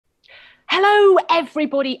Hello,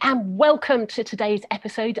 everybody, and welcome to today's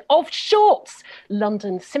episode of Shorts,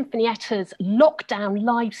 London Sinfonietta's lockdown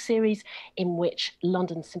live series, in which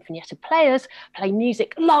London Sinfonietta players play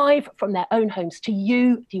music live from their own homes to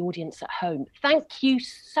you, the audience at home. Thank you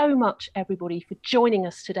so much, everybody, for joining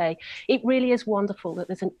us today. It really is wonderful that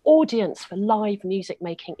there's an audience for live music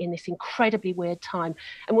making in this incredibly weird time,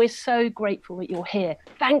 and we're so grateful that you're here.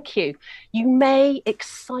 Thank you. You may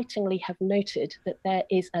excitingly have noted that there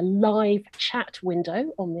is a live chat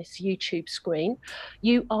window on this YouTube screen.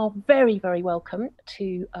 You are very, very welcome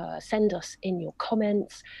to send us in your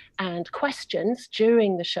comments and questions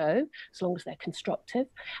during the show, as long as they're constructive.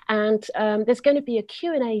 And there's going to be a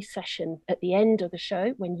Q&A session at the end of the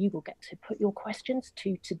show when you will get to put your questions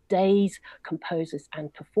to today's composers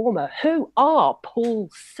and performer, who are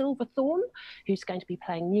Paul Silverthorne, who's going to be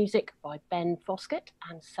playing music by Ben Foskett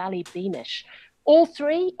and Sally Beamish. All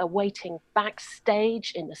three are waiting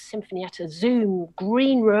backstage in the Sinfonietta Zoom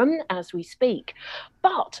green room as we speak.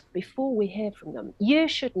 But before we hear from them, you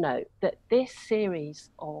should know that this series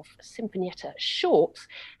of Sinfonietta shorts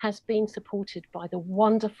has been supported by the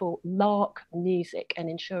wonderful Lark Music, an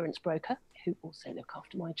insurance broker who also look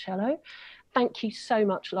after my cello. Thank you so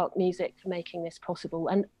much, Lark Music, for making this possible.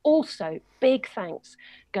 And also, big thanks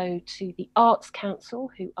go to the Arts Council,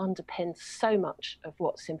 who underpins so much of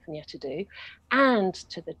what Sinfonietta do, and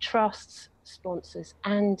to the trusts, sponsors,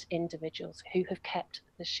 and individuals who have kept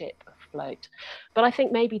the ship afloat. But I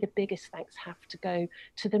think maybe the biggest thanks have to go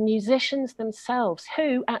to the musicians themselves,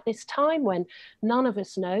 who at this time, when none of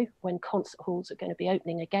us know when concert halls are going to be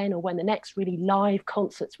opening again, or when the next really live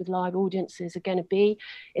concerts with live audiences are going to be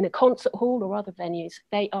in a concert hall or other venues,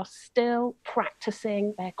 they are still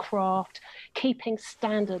practicing their craft, keeping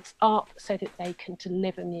standards up so that they can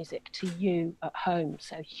deliver music to you at home.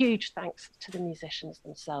 So huge thanks to the musicians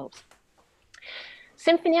themselves.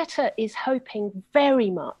 Sinfonietta is hoping very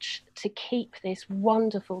much to keep this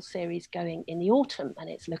wonderful series going in the autumn, and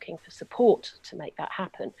it's looking for support to make that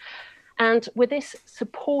happen. And with this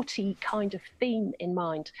supporty kind of theme in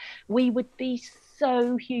mind, we would be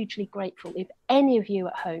so hugely grateful if any of you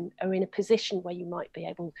at home are in a position where you might be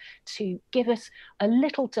able to give us a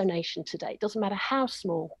little donation today. It doesn't matter how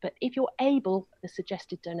small, but if you're able, the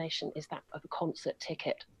suggested donation is that of a concert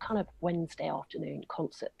ticket, kind of Wednesday afternoon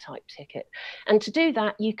concert type ticket. And to do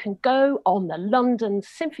that, you can go on the London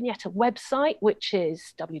Sinfonietta website, which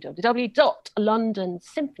is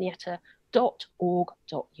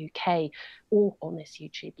www.londonsinfonietta.org.uk, or on this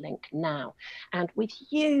YouTube link now. And with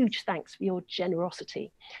huge thanks for your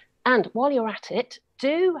generosity. And while you're at it,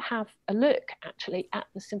 do have a look actually at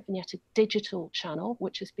the Sinfonietta digital channel,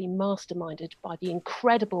 which has been masterminded by the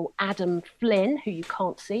incredible Adam Flynn, who you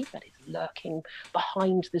can't see, but is lurking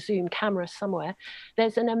behind the Zoom camera somewhere.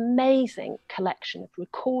 There's an amazing collection of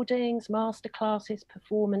recordings, masterclasses,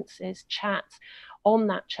 performances, chats on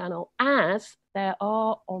that channel, as there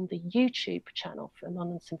are on the YouTube channel for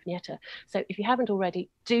London Sinfonietta. So if you haven't already,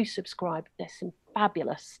 do subscribe. There's some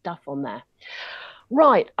fabulous stuff on there.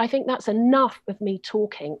 Right, I think that's enough of me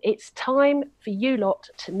talking. It's time for you lot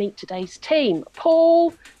to meet today's team.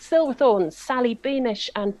 Paul Silverthorne, Sally Beamish,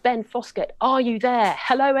 and Ben Foskett. Are you there?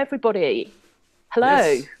 Hello, everybody.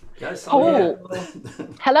 Hello. Yes, Paul.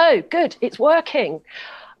 Hello, good, it's working.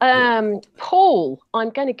 Paul,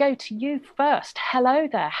 I'm going to go to you first. Hello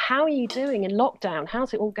there. How are you doing in lockdown?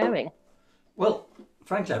 How's it all going? Well,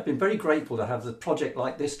 frankly, I've been very grateful to have a project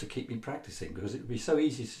like this to keep me practicing, because it would be so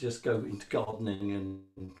easy to just go into gardening and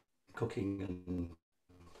cooking and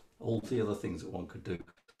all the other things that one could do.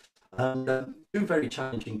 And two very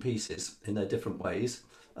challenging pieces in their different ways,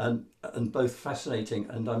 and both fascinating,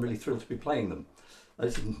 and I'm really thrilled to be playing them.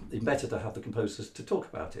 It's even better to have the composers to talk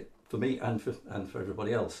about it, for me and for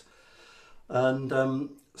everybody else. And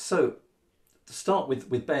so to start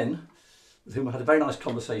with Ben, with whom I had a very nice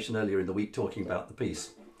conversation earlier in the week talking about the piece.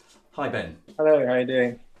 Hi, Ben. Hello, how are you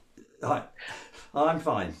doing? Hi, I'm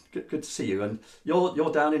fine. Good to see you. And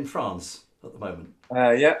you're down in France at the moment.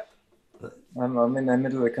 Yeah, I'm in the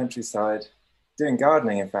middle of the countryside, doing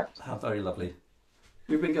gardening, in fact. How very lovely.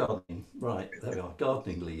 You've been gardening, right? There we are.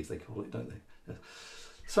 Gardening leave, they call it, don't they? Yeah.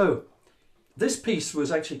 So this piece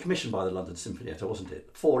was actually commissioned by the London Sinfonietta, wasn't it?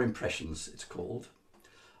 4 Impressions, it's called.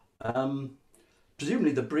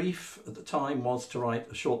 Presumably the brief at the time was to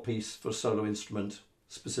write a short piece for a solo instrument,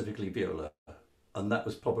 specifically viola, and that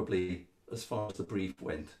was probably as far as the brief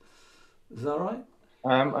went. Is that right?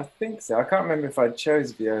 I think so. I can't remember if I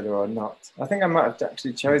chose viola or not. I think I might have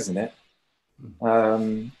actually chosen it.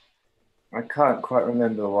 I can't quite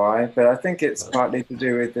remember why, but I think it's partly to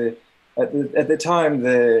do with at the time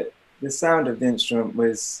the sound of the instrument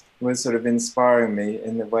was was sort of inspiring me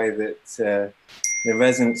in the way that the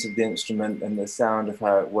resonance of the instrument and the sound of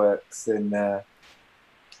how it works and the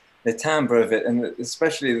timbre of it, and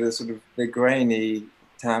especially the sort of the grainy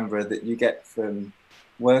timbre that you get from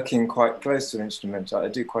working quite close to an instrument. I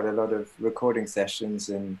do quite a lot of recording sessions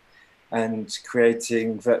and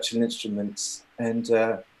creating virtual instruments, and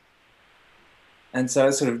so it's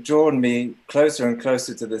sort of drawn me closer and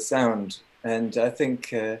closer to the sound. And I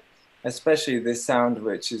think especially this sound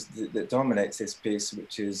which is that dominates this piece,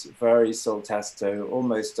 which is very saltasto,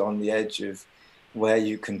 almost on the edge of where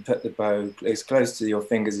you can put the bow as close to your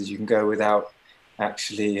fingers as you can go without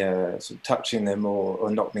actually sort of touching them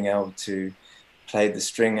or not being able to play the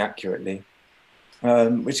string accurately,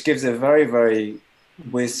 which gives a very, very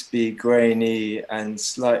wispy, grainy and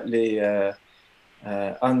slightly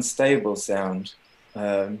unstable sound.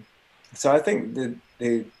 So I think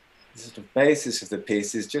the sort of basis of the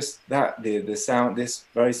piece is just that, the sound, this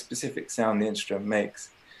very specific sound the instrument makes.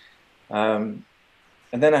 And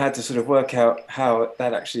then I had to sort of work out how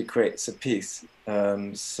that actually creates a piece.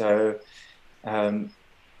 So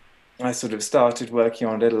I sort of started working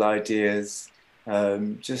on little ideas,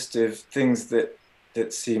 just of things that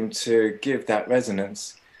seem to give that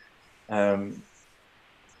resonance. And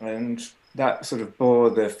that sort of bore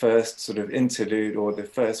the first sort of interlude, or the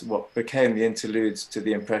first, what became the interludes to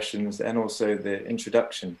the impressions, and also the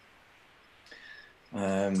introduction.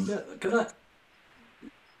 Yeah,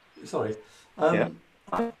 sorry. Yeah.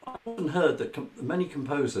 I've often heard that many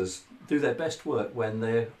composers do their best work when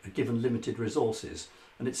they're given limited resources.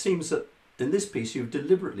 And it seems that in this piece you've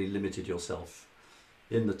deliberately limited yourself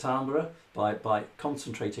in the timbre by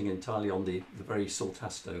concentrating entirely on the very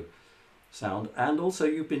saltasto sound, and also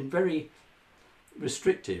you've been very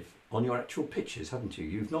restrictive on your actual pitches, haven't you?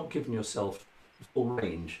 You've not given yourself a full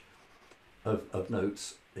range of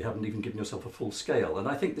notes. You haven't even given yourself a full scale, and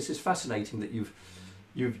I think this is fascinating that you've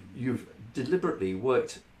deliberately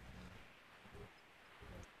worked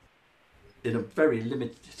in a very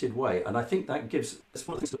limited way, and I think that it's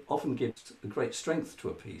one of the things that often gives a great strength to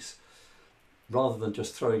a piece, rather than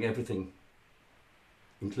just throwing everything,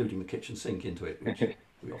 including the kitchen sink, into it, which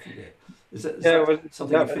we often get. Is that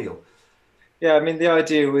something you feel? Yeah, I mean, the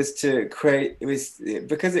idea was to create,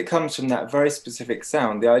 because it comes from that very specific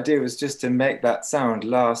sound, the idea was just to make that sound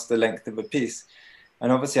last the length of a piece.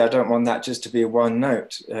 And obviously I don't want that just to be one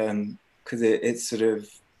note, because it sort of,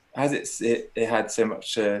 as it had so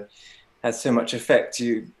much effect.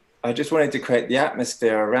 I just wanted to create the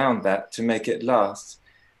atmosphere around that to make it last,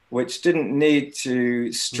 which didn't need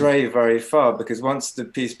to stray very far, because once the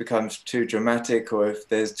piece becomes too dramatic, or if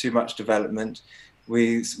there's too much development,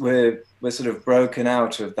 we're sort of broken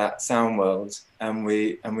out of that sound world, and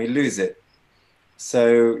we lose it.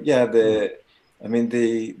 So yeah, I mean,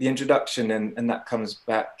 the introduction and that comes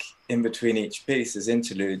back in between each piece as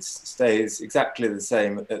interludes stays exactly the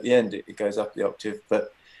same. At the end, it goes up the octave,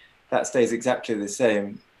 but that stays exactly the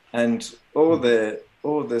same. And all the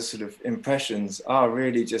sort of impressions are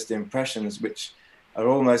really just impressions, which are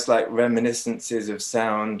almost like reminiscences of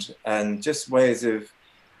sound, and just ways of,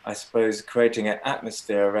 I suppose, creating an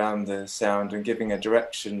atmosphere around the sound and giving a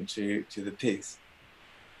direction to the piece.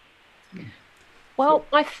 Well,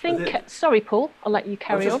 I think, sorry, Paul, I'll let you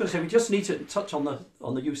carry on. I was just going to say, we just need to touch on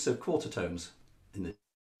the use of quarter tones in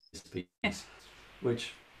this piece,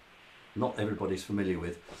 which not everybody's familiar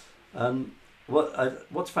with.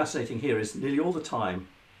 What's fascinating here is nearly all the time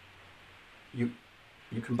you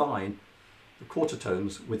combine the quarter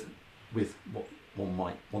tones with what one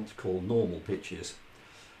might want to call normal pitches,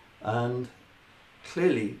 and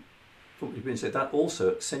clearly, from what you've been saying, that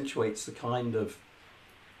also accentuates the kind of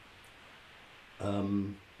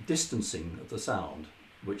distancing of the sound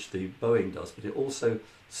which the bowing does, but it also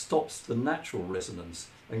stops the natural resonance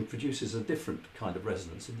and produces a different kind of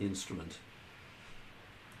resonance in the instrument.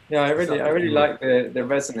 Yeah, I really like the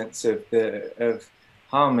resonance of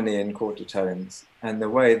harmony in quarter tones, and the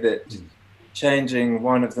way that changing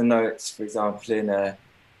one of the notes, for example,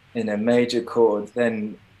 in a major chord,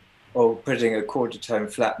 then, or putting a quarter tone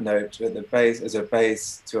flat note at the bass as a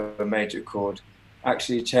bass to a major chord,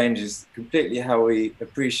 actually changes completely how we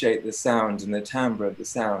appreciate the sound and the timbre of the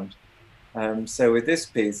sound. So with this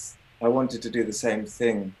piece, I wanted to do the same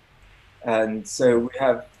thing, and so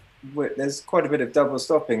there's quite a bit of double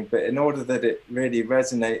stopping, but in order that it really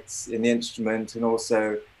resonates in the instrument and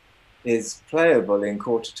also is playable in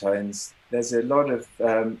quarter tones, there's a lot of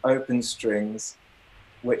open strings,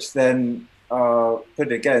 which then are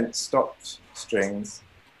put against stopped strings,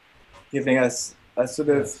 giving us a sort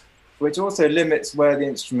of, which also limits where the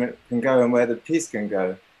instrument can go and where the piece can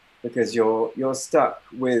go. because you're stuck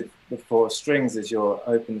with the 4 strings as your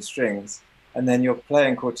open strings, and then you're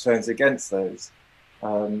playing quarter tones against those,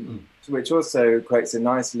 which also creates a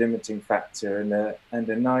nice limiting factor and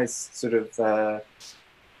a nice sort of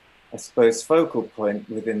I suppose focal point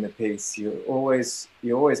within the piece. You're always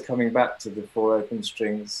coming back to the 4 open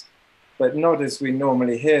strings, but not as we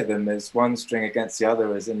normally hear them, as one string against the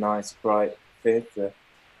other as a nice bright fifth.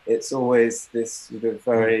 It's always this sort of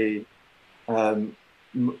very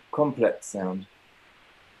complex sound.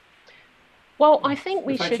 Well, I think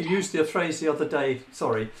we should. You used the phrase the other day.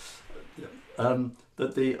 Sorry,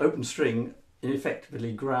 that the open string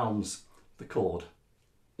effectively grounds the chord.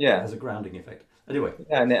 Yeah, it has a grounding effect. Anyway,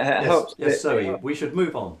 yeah, and it helps. Yes, Zoe, we should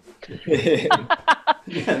move on.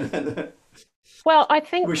 Well, I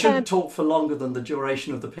think we shouldn't talk for longer than the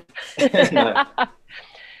duration of the piece. No.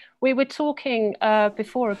 We were talking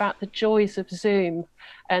before about the joys of Zoom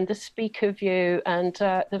and the speaker view and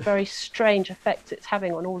the very strange effects it's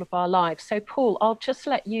having on all of our lives. So, Paul, I'll just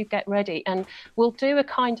let you get ready, and we'll do a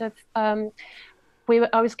kind of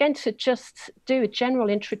I was going to just do a general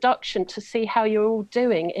introduction to see how you're all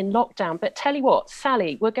doing in lockdown. But tell you what,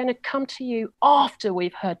 Sally, we're going to come to you after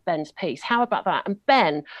we've heard Ben's piece. How about that? And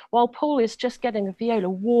Ben, while Paul is just getting a viola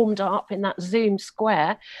warmed up in that Zoom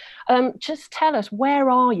square, just tell us, where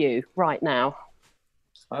are you right now?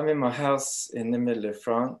 I'm in my house in the middle of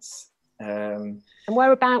France. And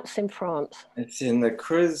whereabouts in France? It's in the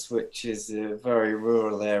Creuse, which is a very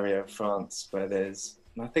rural area of France where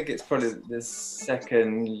I think it's probably the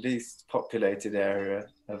second least populated area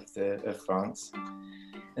of France.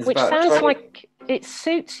 Which sounds like it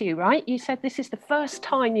suits you, right? You said this is the first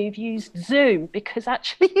time you've used Zoom because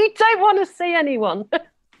actually you don't want to see anyone.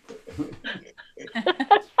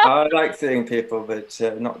 I like seeing people, but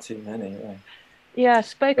not too many. Yeah, yeah,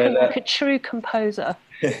 spoken like a true composer.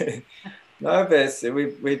 No, but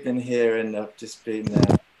we've been here, and I've just been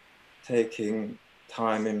taking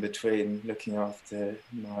time in between looking after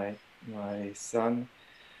my son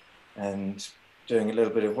and doing a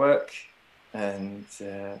little bit of work and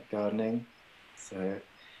gardening. So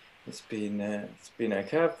it's been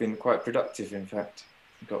okay. I've been quite productive, in fact.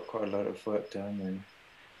 I've got quite a lot of work done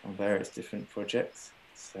on various different projects.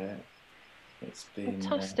 So it's been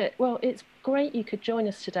fantastic. Well, it's great you could join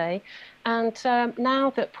us today. And now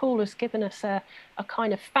that Paul has given us a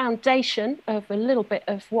kind of foundation of a little bit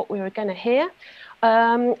of what we were going to hear,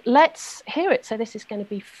 let's hear it. So this is going to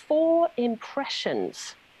be 4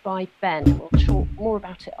 Impressions by Ben. We'll talk more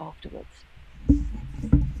about it afterwards.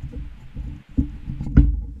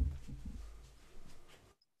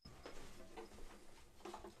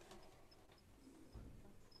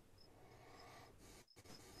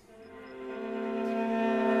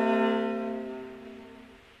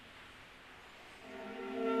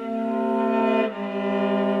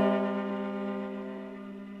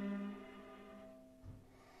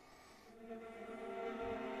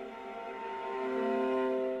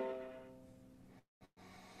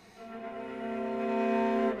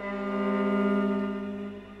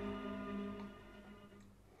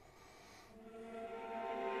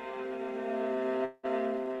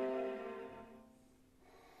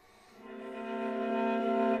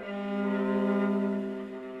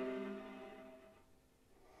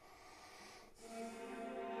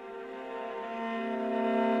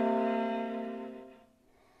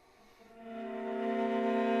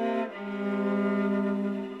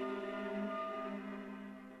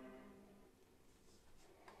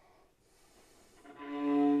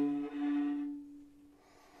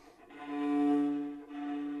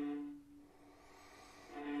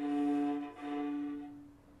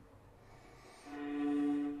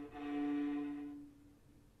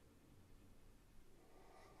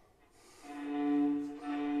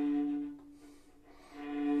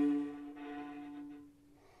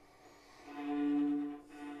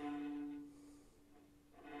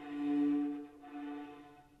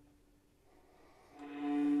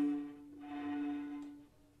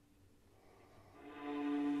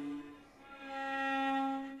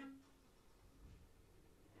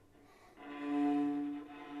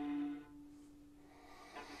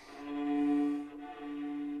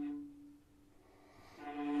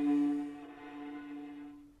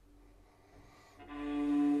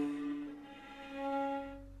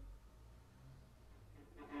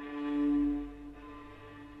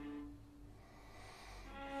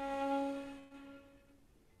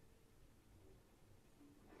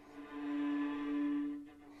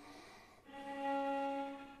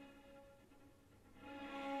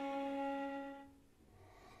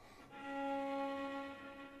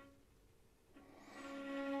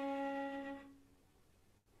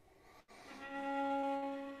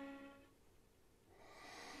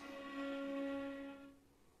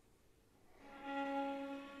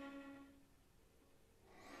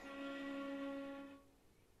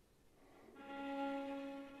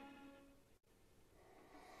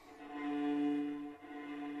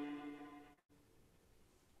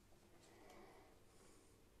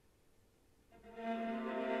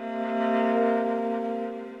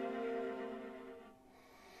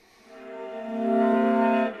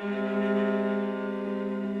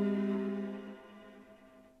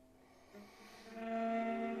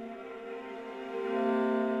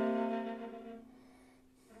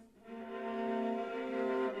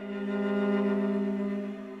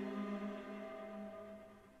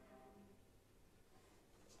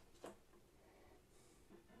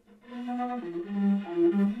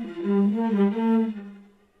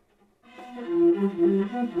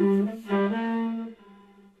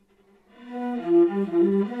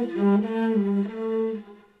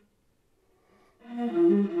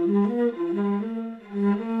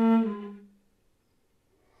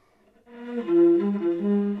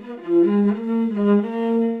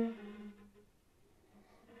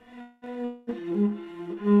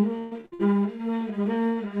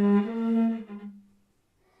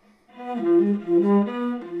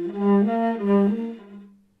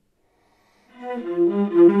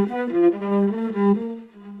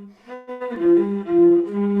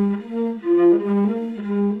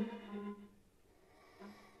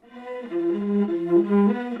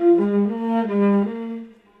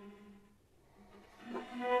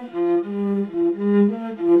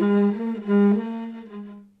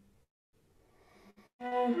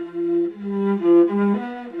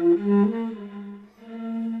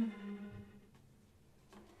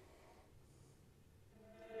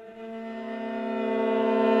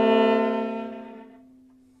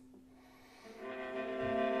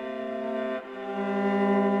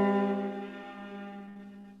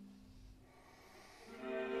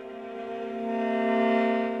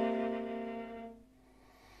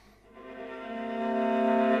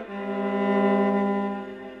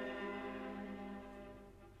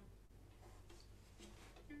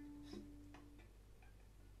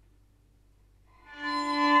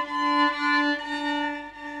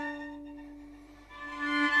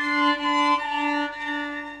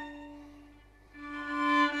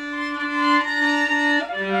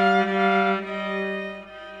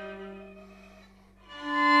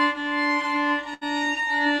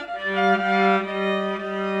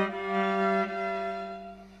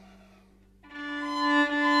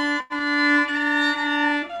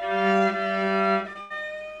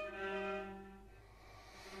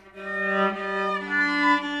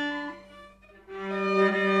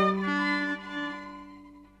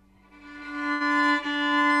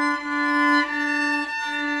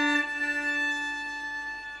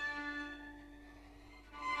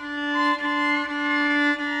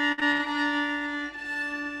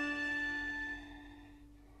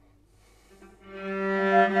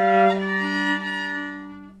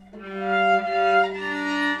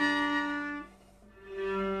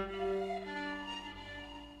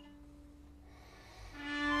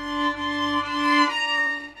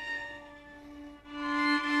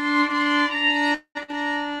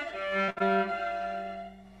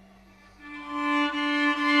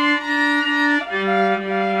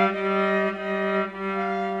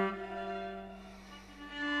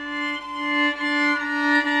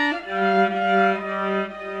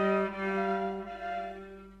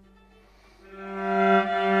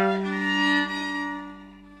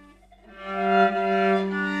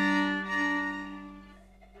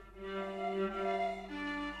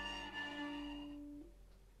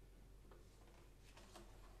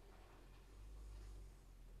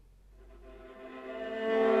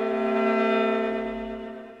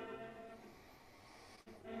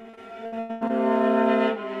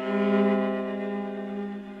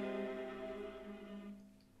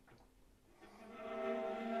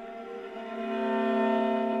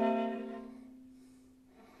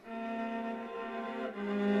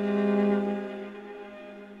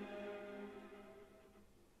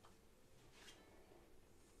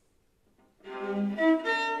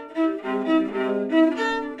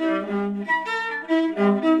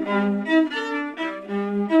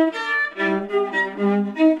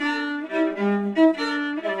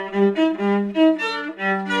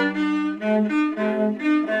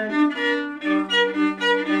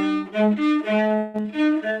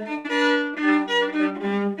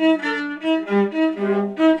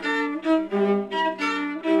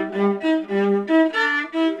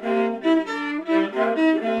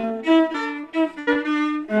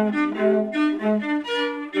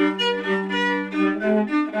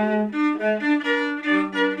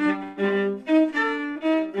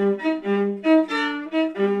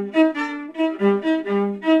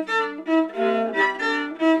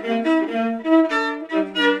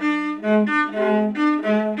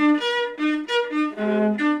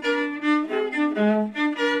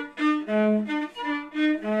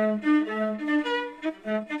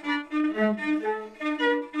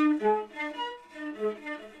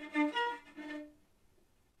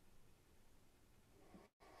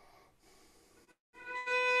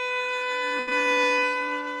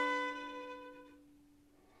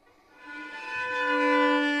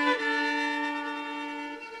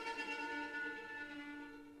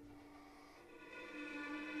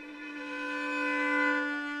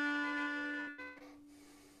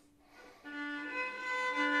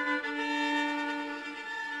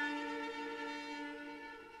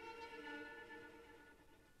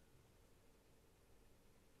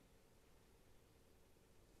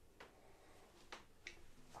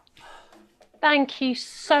 Thank you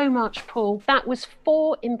so much, Paul. That was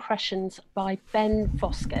 4 impressions by Ben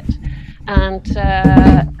Foskett. And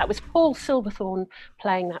that was Paul Silverthorne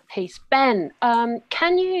playing that piece. Ben,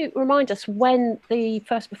 can you remind us when the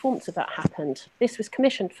first performance of that happened? This was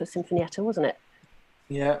commissioned for Sinfonietta, wasn't it?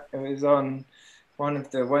 Yeah, it was on one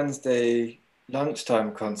of the Wednesday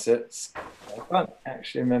lunchtime concerts. I can't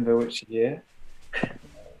actually remember which year.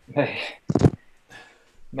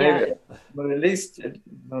 Maybe, well, at least,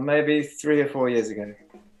 well, maybe 3 or 4 years ago.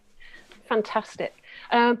 Fantastic.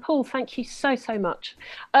 Paul, thank you so much.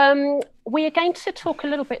 We are going to talk a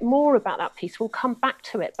little bit more about that piece. We'll come back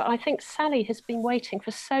to it, but I think Sally has been waiting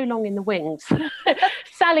for so long in the wings.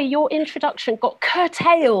 Sally, your introduction got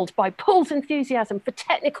curtailed by Paul's enthusiasm for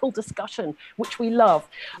technical discussion, which we love.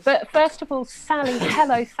 But first of all, Sally,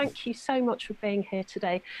 hello, thank you so much for being here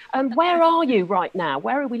today. Where are you right now?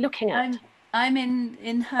 Where are we looking at? I'm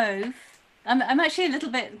in Hove. I'm actually a little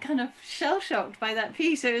bit kind of shell-shocked by that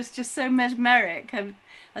piece. It was just so mesmeric.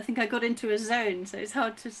 I think I got into a zone, so it's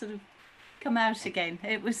hard to sort of come out again.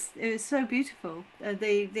 It was so beautiful.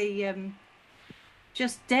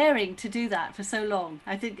 Just daring to do that for so long.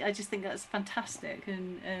 I just think that's fantastic,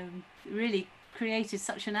 and really created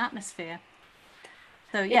such an atmosphere.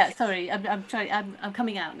 So yeah, sorry, I'm trying. I'm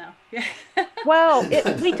coming out now. Yeah. Well,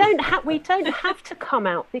 we don't have to come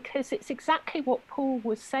out, because it's exactly what Paul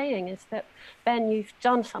was saying. Is that, Ben, you've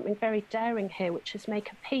done something very daring here, which is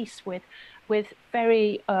make a piece with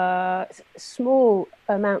very small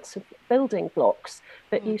amounts of building blocks,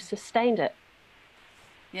 but you sustained it.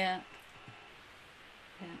 Yeah.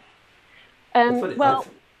 Well,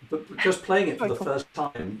 but just playing it for the first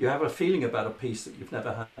time, you have a feeling about a piece that you've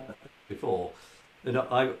never had before.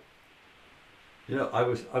 I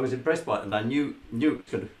was impressed by it, and I knew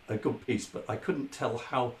it was a good piece, but I couldn't tell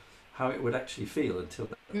how it would actually feel until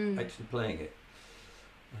actually playing it.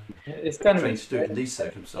 It's kind of strange to do it in these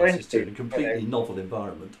circumstances, too, in a completely novel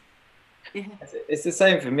environment. Yeah. It's the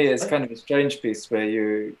same for me. It's kind of a strange piece where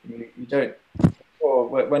you don't, or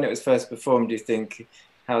when it was first performed, you think,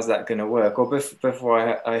 how's that going to work? Or before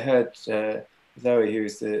I heard Zoe,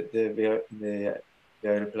 who's the viola player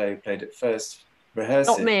who played it first,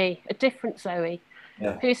 rehearsing. Not me, a different Zoe,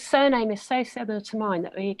 whose surname is so similar to mine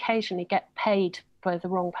that we occasionally get paid by the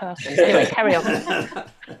wrong person. Anyway, carry on.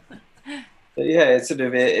 But yeah,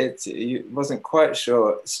 it wasn't quite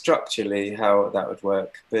sure structurally how that would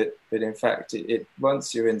work, but in fact, it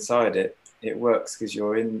once you're inside it, it works, because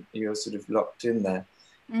you're sort of locked in there,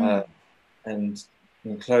 and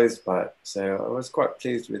enclosed by it. So I was quite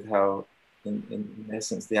pleased with how, in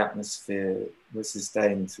essence, the atmosphere was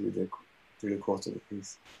sustained through the course of the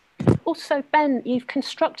piece. Also, Ben, you've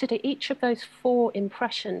constructed it. Each of those 4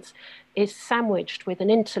 impressions is sandwiched with an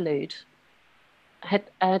interlude.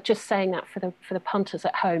 Just saying that for the punters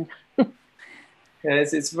at home. Yeah,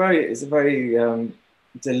 it's a very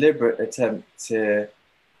deliberate attempt to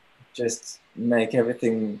just make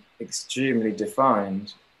everything extremely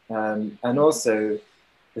defined, and also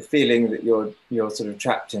the feeling that you're sort of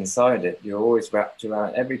trapped inside it. You're always wrapped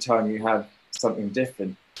around. Every time you have something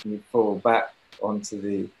different, you fall back into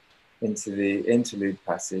the interlude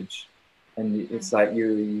passage, and it's like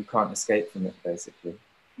you can't escape from it, basically.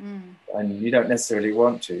 And you don't necessarily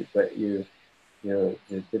want to, but the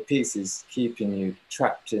piece is keeping you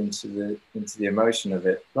trapped into the emotion of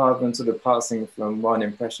it, rather than sort of passing from one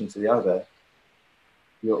impression to the other.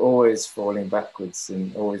 You're always falling backwards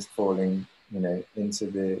and always falling, into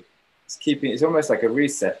the. It's almost like a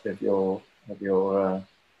reset of your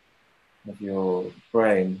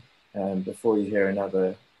brain before you hear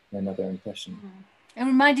another impression. It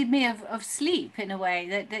reminded me of sleep, in a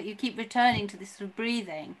way, that you keep returning to this sort of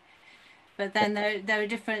breathing, but then there are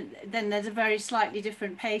different. Then there's a very slightly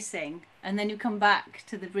different pacing, and then you come back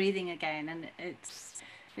to the breathing again, and it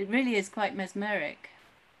really is quite mesmeric.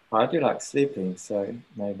 I do like sleeping, so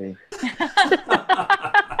maybe.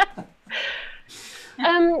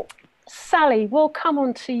 Sally, we'll come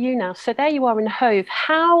on to you now. So there you are in Hove.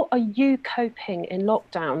 How are you coping in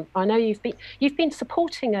lockdown? I know you've been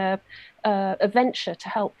supporting a venture to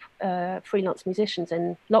help freelance musicians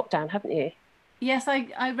in lockdown, haven't you? Yes,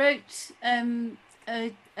 I wrote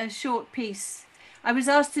a short piece. I was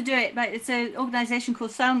asked to do it, but it's an organisation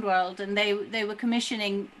called Soundworld, and they were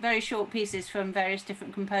commissioning very short pieces from various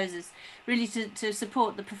different composers, really to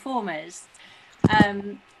support the performers,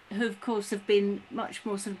 who of course have been much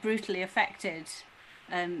more sort of brutally affected,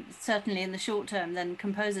 certainly in the short term, than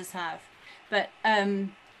composers have. But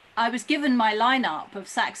I was given my lineup of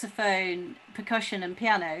saxophone, percussion and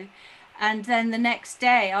piano, And then the next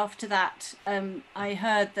day after that, I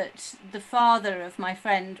heard that the father of my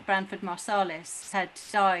friend Branford Marsalis had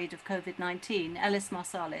died of COVID-19, Ellis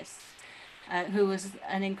Marsalis, who was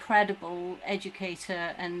an incredible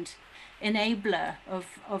educator and enabler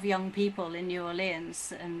of young people in New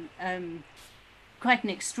Orleans, and quite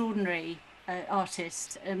an extraordinary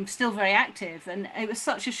artist, still very active. And it was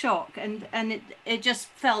such a shock, and it just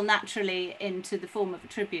fell naturally into the form of a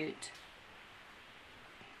tribute.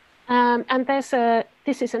 And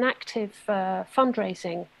this is an active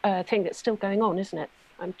fundraising thing that's still going on, isn't it?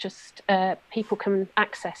 I'm just people can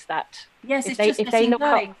access that. Yes, if they look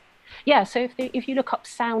up. Yeah, so if you look up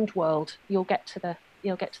Sound World, you'll get to the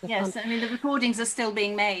yes, fund. I mean the recordings are still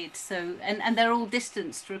being made, so and they're all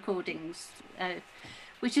distanced recordings,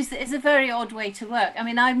 which is a very odd way to work. I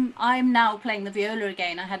mean, I'm now playing the viola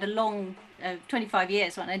again. I had a long 25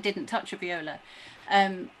 years when I didn't touch a viola,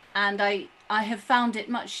 and I have found it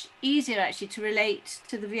much easier actually to relate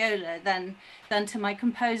to the viola than to my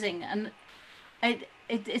composing, and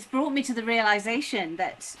it's brought me to the realization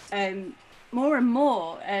that more and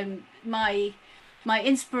more my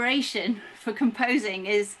inspiration for composing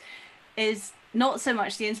is not so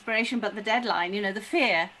much the inspiration but the deadline, you know, the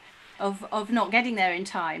fear of not getting there in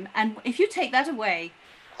time. And if you take that away,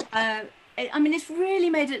 I mean, it's really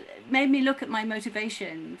made me look at my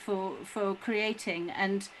motivation for creating.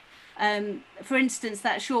 And for instance,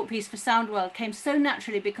 that short piece for Sound World came so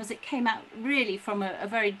naturally because it came out really from a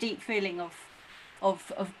very deep feeling of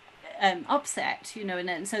upset, you know,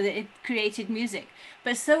 and so that it created music.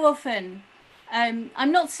 But so often,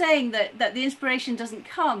 I'm not saying that the inspiration doesn't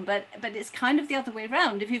come, but it's kind of the other way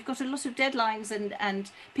around. If you've got a lot of deadlines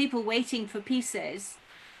and people waiting for pieces,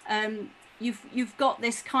 you've got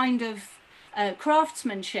this kind of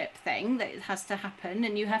craftsmanship thing that has to happen,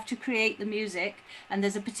 and you have to create the music, and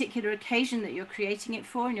there's a particular occasion that you're creating it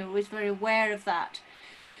for, and you're always very aware of that.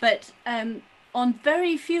 But on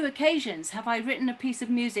very few occasions have I written a piece of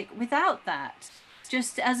music without that,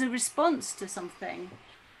 just as a response to something.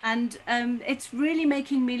 And it's really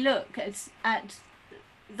making me look at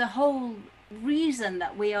the whole reason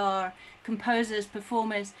that we are composers,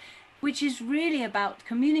 performers, which is really about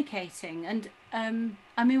communicating. And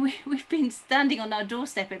I mean, we've been standing on our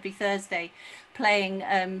doorstep every Thursday playing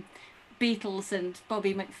Beatles and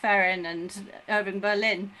Bobby McFerrin and Irving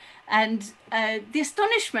Berlin, and the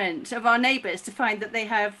astonishment of our neighbours to find that they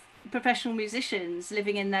have professional musicians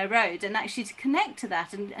living in their road, and actually to connect to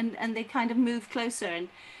that, and they kind of move closer.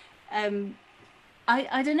 And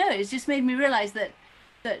I don't know, it's just made me realise that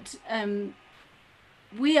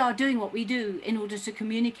we are doing what we do in order to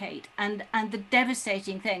communicate, and the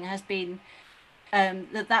devastating thing has been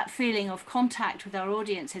that feeling of contact with our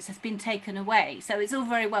audiences has been taken away. So it's all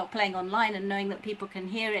very well playing online and knowing that people can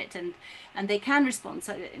hear it and they can respond,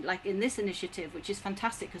 so like in this initiative, which is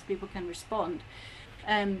fantastic because people can respond,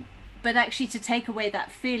 but actually to take away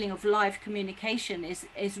that feeling of live communication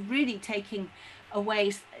is really taking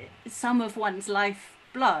away some of one's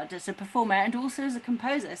lifeblood as a performer and also as a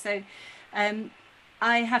composer. So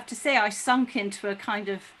I have to say I sunk into a kind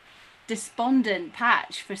of despondent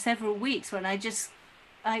patch for several weeks when I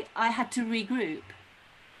had to regroup.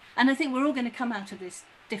 And I think we're all going to come out of this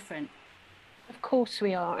different. Of course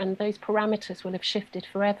we are, and those parameters will have shifted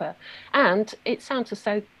forever. And it sounds as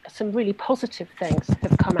though some really positive things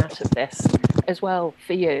have come out of this as well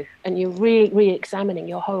for you, and you're re-examining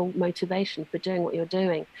your whole motivation for doing what you're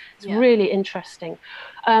doing. It's really interesting.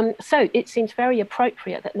 So it seems very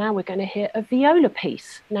appropriate that now we're going to hear a viola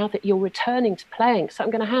piece now that you're returning to playing. So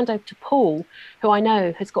I'm going to hand over to Paul, who I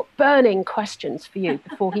know has got burning questions for you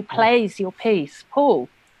before he plays your piece. Paul.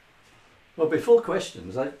 Well, before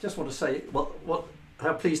questions, I just want to say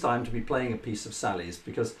how pleased I am to be playing a piece of Sally's,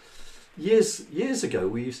 because years ago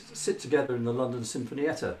we used to sit together in the London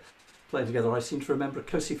Sinfonietta, playing together. I seem to remember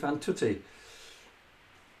Così fan tutti.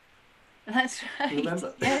 That's right.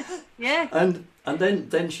 Remember? Yes. Yeah. And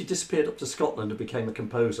then she disappeared up to Scotland and became a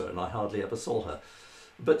composer, and I hardly ever saw her.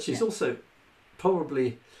 But she's also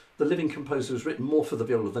probably the living composer who's written more for the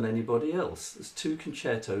viola than anybody else. There's 2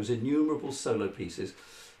 concertos, innumerable solo pieces,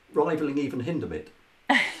 rivaling even Hindemith.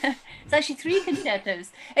 It's actually 3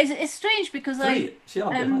 concertos. It's strange because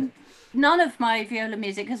none of my viola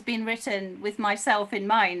music has been written with myself in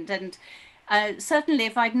mind, and certainly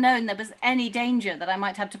if I'd known there was any danger that I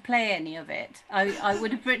might have to play any of it, I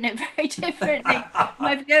would have written it very differently.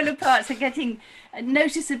 My viola parts are getting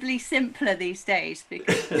noticeably simpler these days,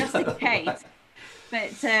 because just in case.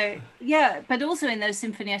 But but also in those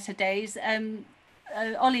Sinfonietta days,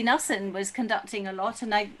 Ollie Nussin was conducting a lot,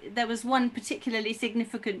 and there was one particularly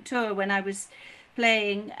significant tour when I was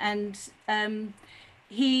playing, and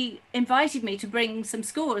he invited me to bring some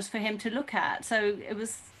scores for him to look at. So it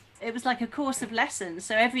was like a course of lessons.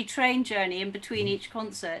 So every train journey in between each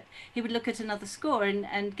concert, he would look at another score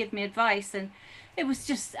and give me advice. And it was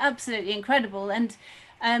just absolutely incredible. And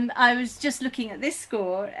I was just looking at this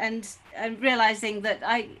score and realizing that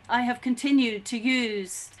I have continued to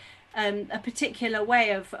use a particular way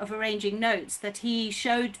of arranging notes that he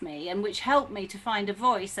showed me, and which helped me to find a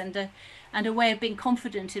voice and a way of being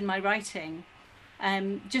confident in my writing.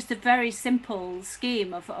 Just a very simple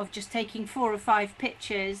scheme of just taking 4 or 5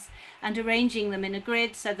 pitches and arranging them in a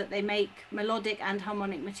grid so that they make melodic and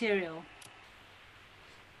harmonic material.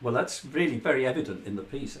 Well, that's really very evident in the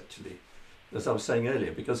piece, actually, as I was saying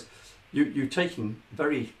earlier, because you're taking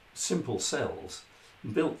very simple cells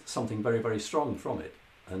and built something very, very strong from it.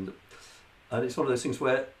 And it's one of those things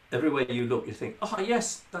where everywhere you look, you think, oh,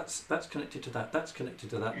 yes, that's connected to that, that's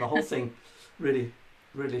connected to that. And the whole thing really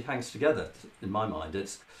hangs together in my mind.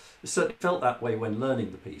 It certainly felt that way when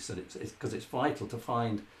learning the piece, and it's because it's vital to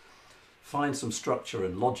find some structure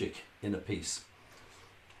and logic in a piece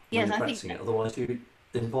when you're practicing it. Otherwise, it's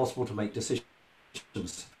impossible to make decisions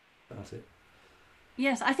about it.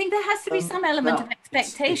 Yes, I think there has to be some element of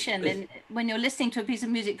expectation when you're listening to a piece of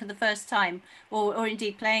music for the first time, or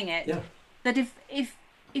indeed playing it. Yeah. That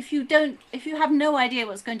if you have no idea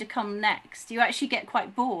what's going to come next, you actually get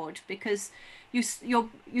quite bored because you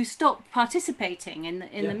stop participating in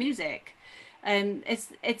the music.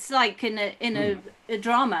 It's like in a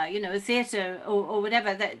drama, you know, a theatre or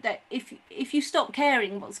whatever, that if you stop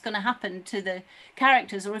caring what's going to happen to the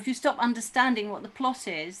characters, or if you stop understanding what the plot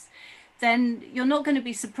is, then you're not going to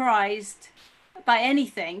be surprised by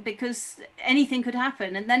anything, because anything could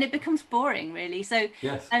happen, and then it becomes boring, really. So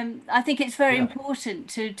yes. I think it's very important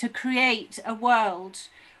to create a world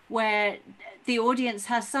where the audience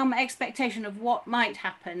has some expectation of what might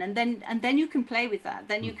happen, and then you can play with that.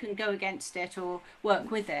 Then you can go against it or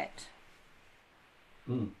work with it.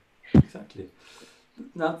 Exactly.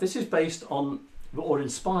 Now, this is based on or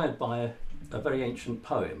inspired by a very ancient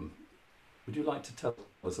poem. Would you like to tell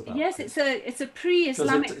us about Yes, this? it's a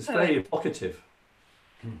pre-Islamic it's poem. very evocative.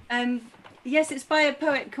 Yes, it's by a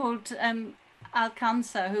poet called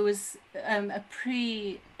Al-Kansa, who was a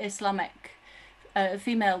pre-Islamic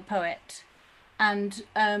female poet, and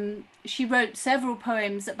she wrote several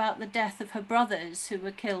poems about the death of her brothers who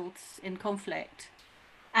were killed in conflict.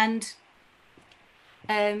 And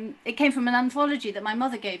it came from an anthology that my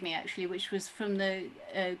mother gave me, actually, which was from the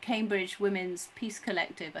Cambridge Women's Peace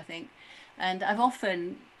Collective, I think. And I've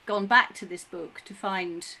often gone back to this book to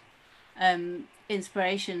find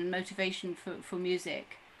inspiration and motivation for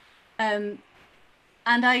music. And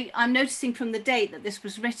I'm noticing from the date that this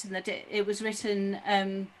was written, that it was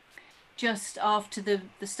written just after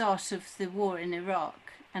the start of the war in Iraq.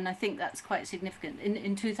 And I think that's quite significant,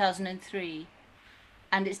 in 2003.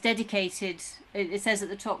 And it's dedicated, it says at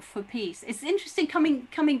the top, for peace. It's interesting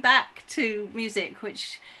coming back to music,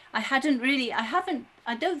 which I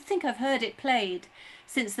don't think I've heard it played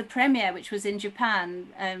since the premiere, which was in Japan,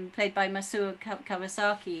 played by Masuo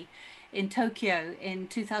Kawasaki in Tokyo in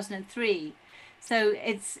 2003. So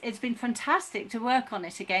it's been fantastic to work on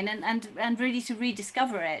it again, and really to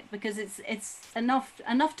rediscover it, because it's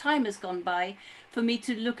enough time has gone by for me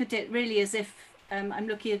to look at it really as if I'm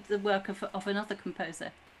looking at the work of another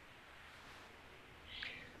composer.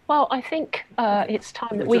 Well, I think it's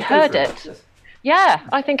time that we heard it. Yes. Yeah,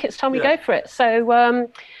 I think it's time we go for it. So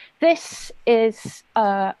this is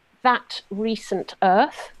That Recent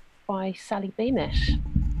Earth by Sally Beamish.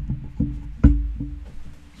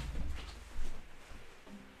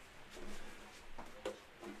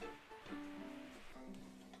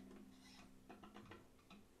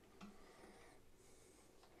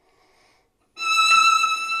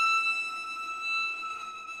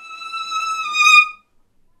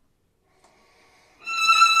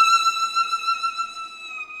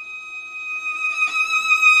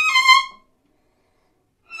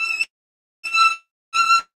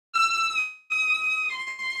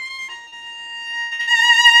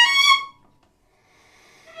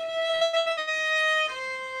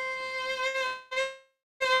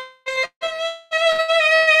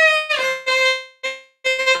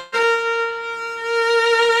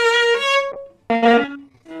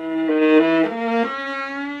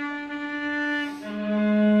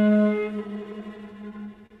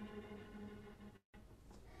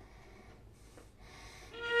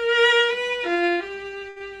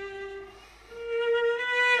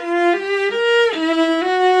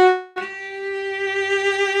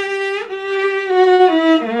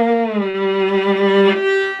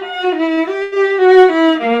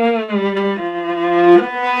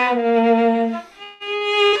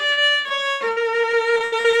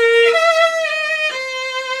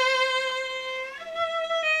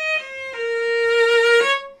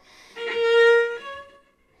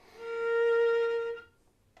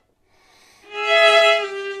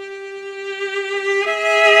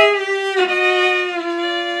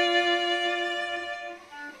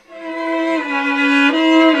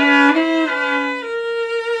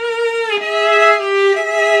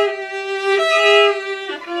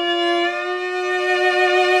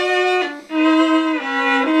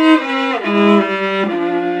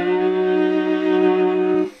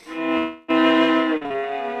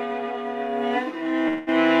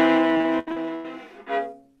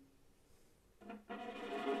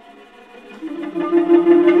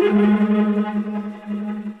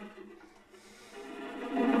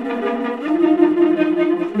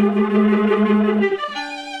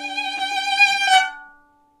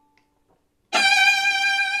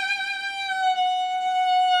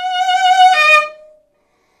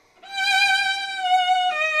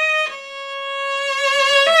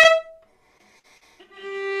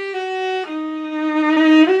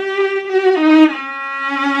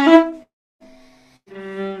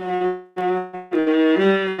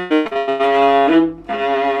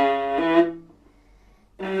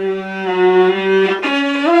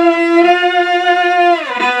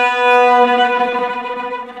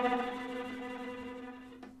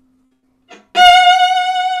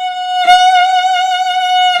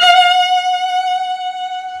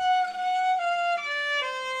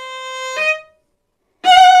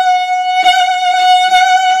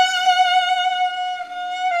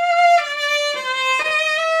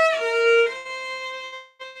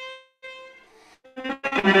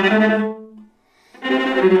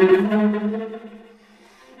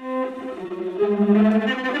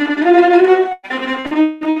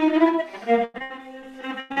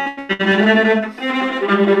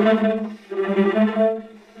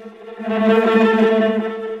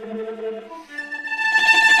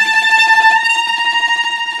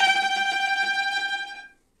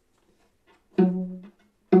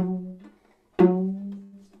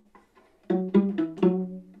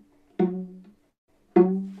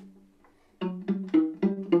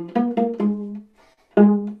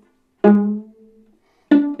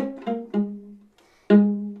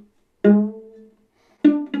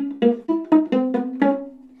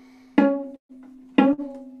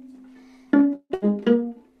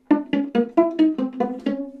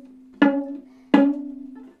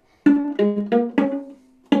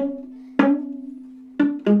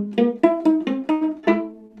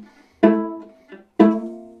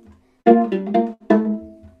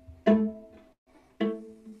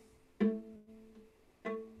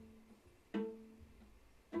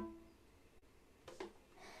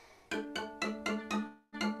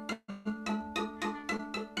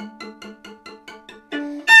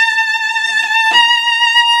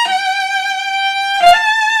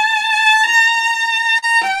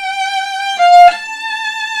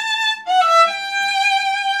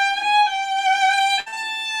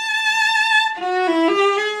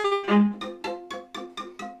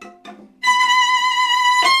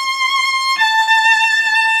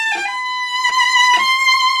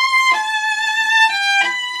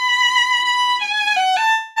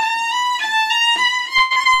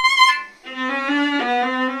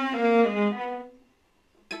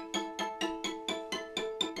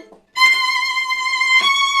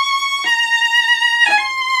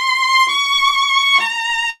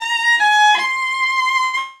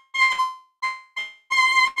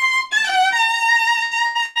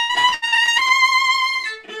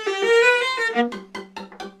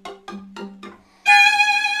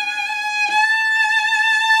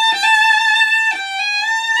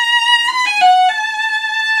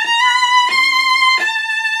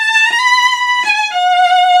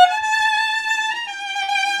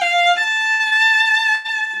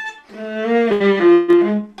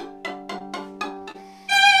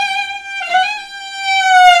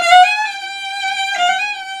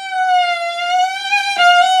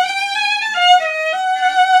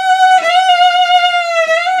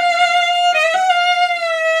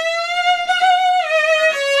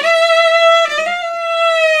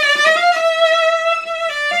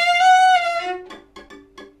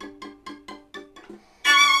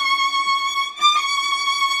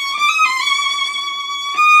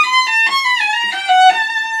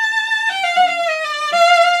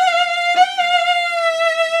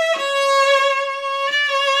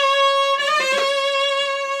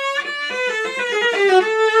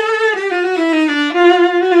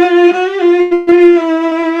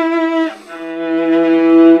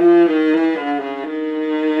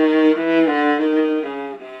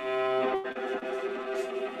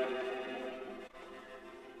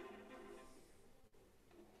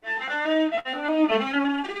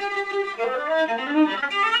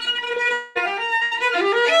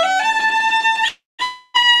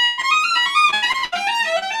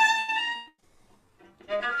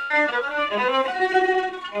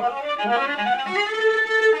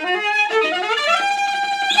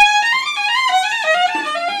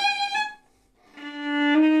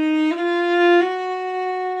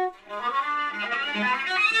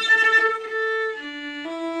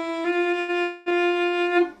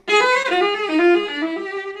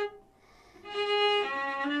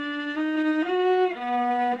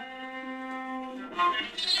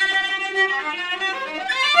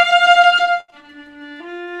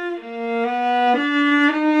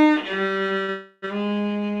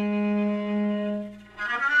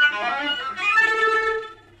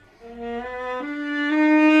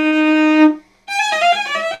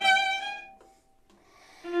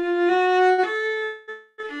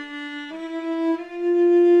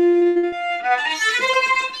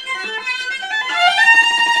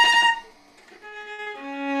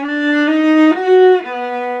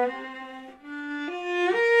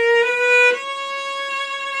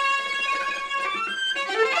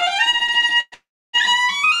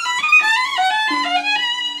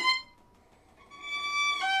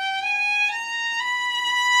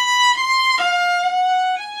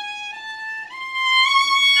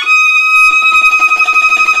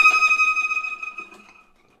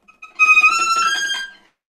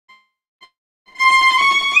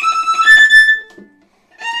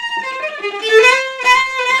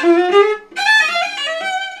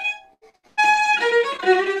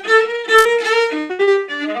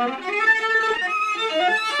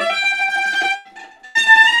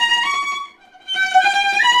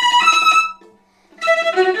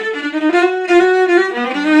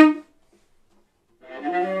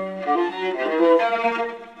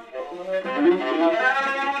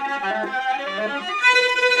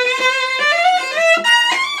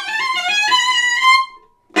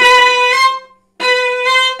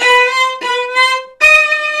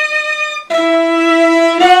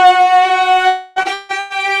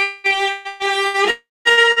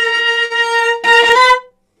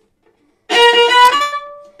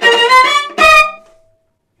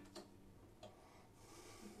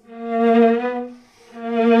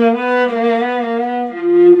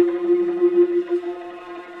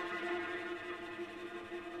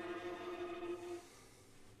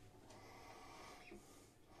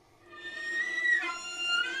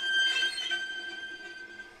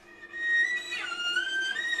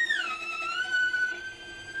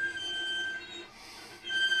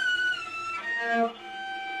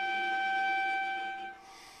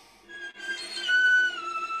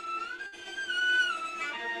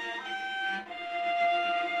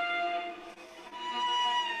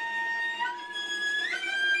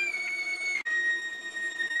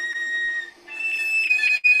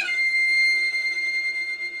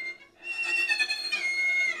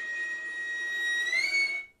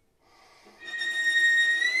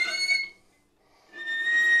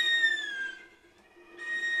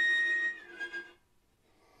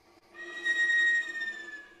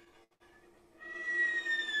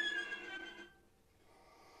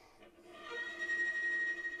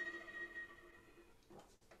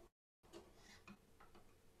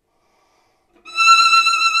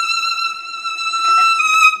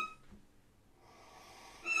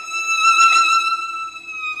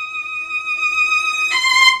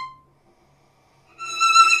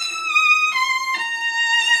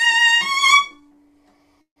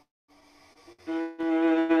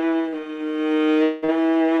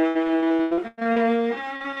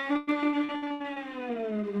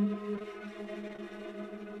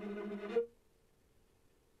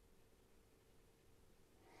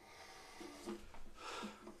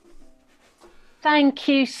 Thank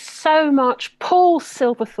you so much, Paul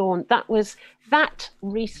Silverthorne. That was That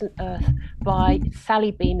Recent Earth by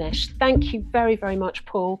Sally Beamish. Thank you very, very much,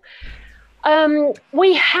 Paul.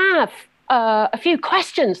 We have a few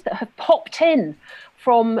questions that have popped in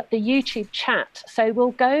from the YouTube chat. So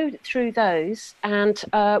we'll go through those, and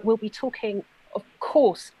we'll be talking, of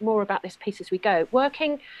course, more about this piece as we go.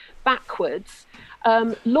 Working backwards,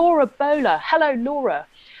 Laura Bowler, hello Laura,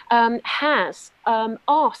 has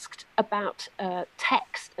asked about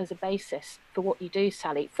text as a basis for what you do,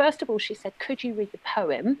 Sally. First of all, she said, could you read the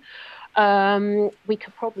poem? We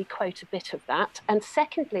could probably quote a bit of that. And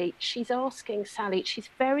secondly, she's asking Sally, she's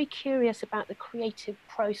very curious about the creative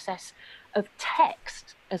process of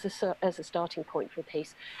text as a starting point for a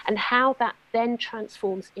piece, and how that then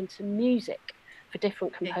transforms into music for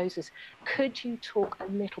different composers. Could you talk a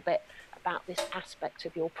little bit about this aspect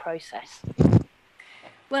of your process?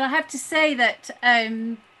 Well, I have to say that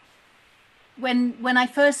when I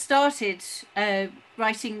first started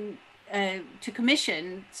writing to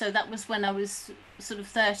commission, so that was when I was sort of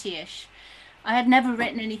 30-ish, I had never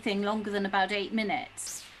written anything longer than about 8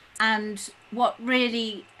 minutes. And what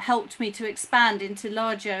really helped me to expand into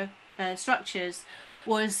larger structures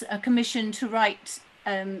was a commission to write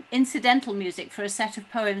incidental music for a set of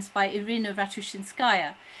poems by Irina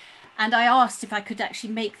Ratushinskaya. And I asked if I could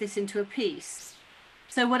actually make this into a piece.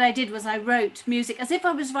 So what I did was I wrote music as if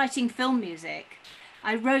I was writing film music.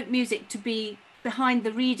 I wrote music to be behind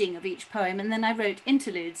the reading of each poem, and then I wrote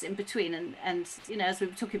interludes in between, and you know, as we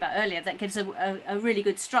were talking about earlier, that gives a really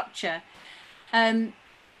good structure. And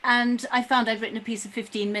I found I'd written a piece of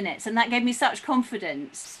 15 minutes, and that gave me such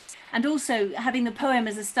confidence. And also having the poem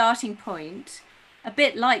as a starting point, a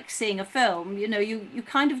bit like seeing a film, you know, you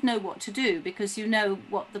kind of know what to do because you know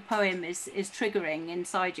what the poem is triggering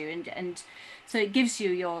inside you, and so it gives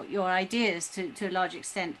you your ideas to a large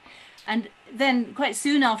extent. And then quite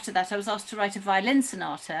soon after that, I was asked to write a violin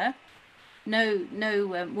sonata,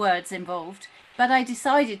 no words involved, but I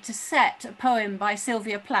decided to set a poem by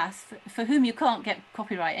Sylvia Plath, for whom you can't get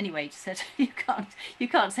copyright anyway. You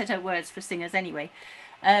can't set her words for singers anyway.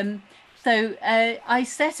 So I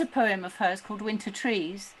set a poem of hers called Winter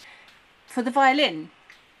Trees for the violin.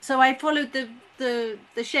 So I followed the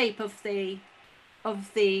shape of the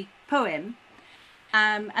poem,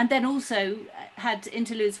 and then also had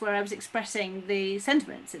interludes where I was expressing the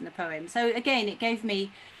sentiments in the poem. So again, it gave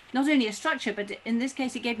me not only a structure, but in this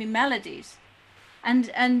case, it gave me melodies. And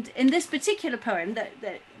in this particular poem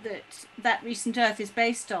that Recent Earth is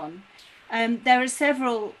based on, there are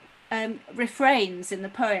several refrains in the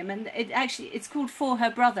poem, and it's called For Her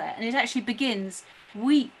Brother, and it actually begins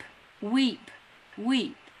weep, weep,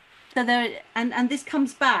 weep. So and this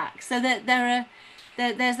comes back, so that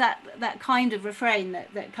there's that kind of refrain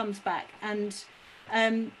that comes back, and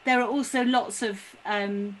there are also lots of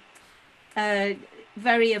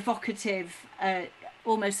very evocative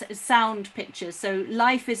almost sound pictures. So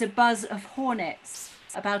life is a buzz of hornets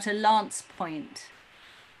about a lance point.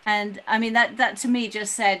 And I mean, that to me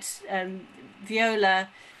just said viola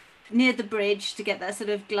near the bridge to get that sort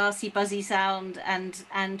of glassy, buzzy sound,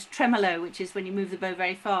 and tremolo, which is when you move the bow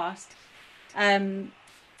very fast.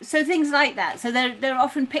 So things like that. So there are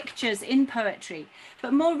often pictures in poetry.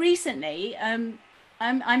 But more recently, I'm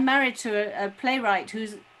married to a playwright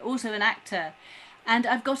who's also an actor, and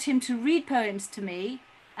I've got him to read poems to me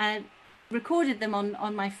and recorded them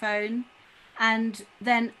on my phone, and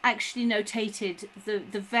then actually notated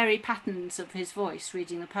the very patterns of his voice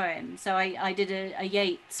reading the poem. So I did a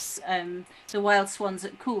Yeats, The Wild Swans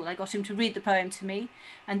at Cool. I got him to read the poem to me,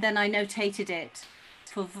 and then I notated it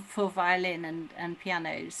for violin and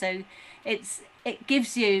piano. So it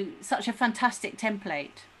gives you such a fantastic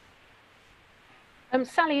template.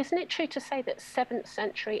 Sally, isn't it true to say that 7th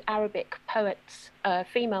century Arabic poets,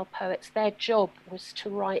 female poets, their job was to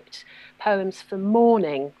write poems for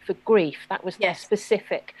mourning, for grief? That was their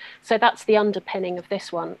specific. So that's the underpinning of this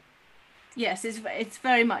one. Yes, it's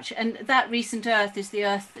very much, and that Recent Earth is the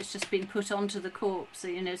earth that's just been put onto the corpse,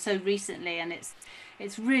 you know, so recently, and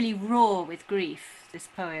it's really raw with grief. This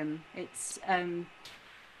poem, it's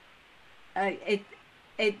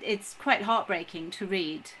quite heartbreaking to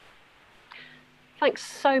read. Thanks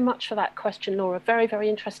so much for that question, Laura. Very, very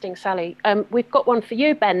interesting, Sally. We've got one for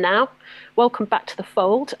you, Ben, now. Welcome back to the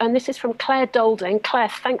fold. And this is from Claire Dolding. Claire,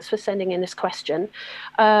 thanks for sending in this question.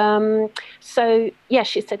 So, yeah,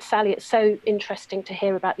 she said, Sally, it's so interesting to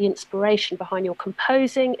hear about the inspiration behind your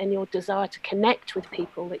composing and your desire to connect with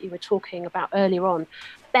people that you were talking about earlier on.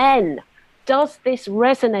 Ben, does this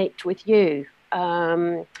resonate with you?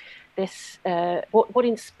 What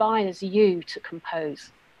inspires you to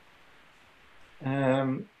compose?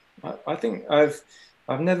 I think I've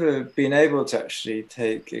never been able to actually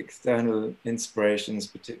take external inspirations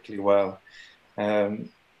particularly well. I'm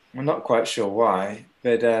not quite sure why,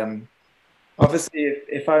 but obviously,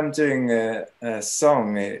 if I'm doing a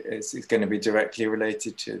song, it's going to be directly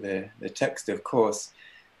related to the text, of course.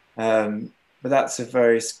 But that's a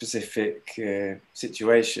very specific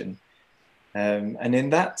situation. And in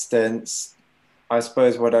that sense, I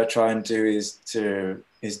suppose what I try and do is to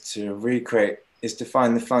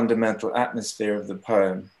find the fundamental atmosphere of the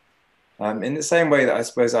poem. In the same way that I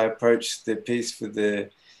suppose I approach the piece for the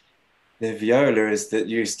viola, is that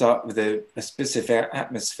you start with a specific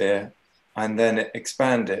atmosphere and then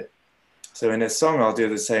expand it. So in a song, I'll do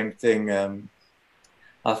the same thing.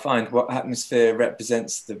 I'll find what atmosphere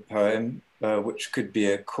represents the poem, which could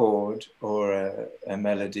be a chord or a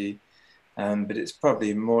melody, but it's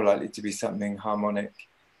probably more likely to be something harmonic.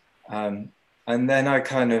 And then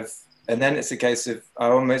and then it's a case of, I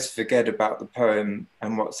almost forget about the poem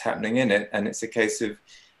and what's happening in it. And it's a case of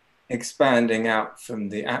expanding out from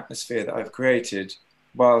the atmosphere that I've created,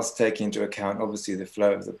 whilst taking into account, obviously, the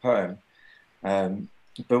flow of the poem.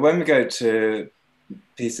 But when we go to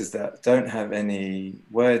pieces that don't have any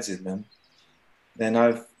words in them, then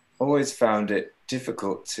I've always found it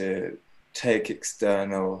difficult to take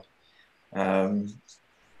external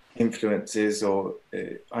influences, or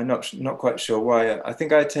I'm not quite sure why. I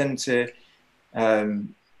think I tend to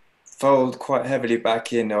fold quite heavily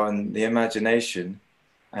back in on the imagination,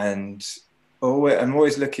 and I'm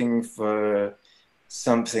always looking for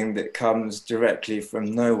something that comes directly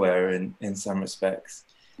from nowhere in some respects.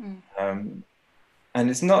 And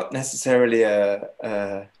it's not necessarily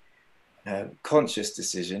a conscious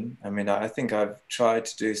decision. I mean, I think I've tried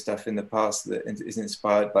to do stuff in the past that is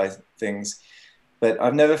inspired by things, but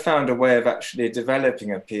I've never found a way of actually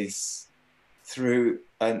developing a piece through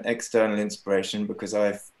an external inspiration, because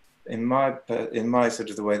in my sort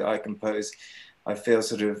of the way that I compose, I feel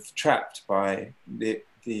sort of trapped by the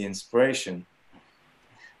inspiration.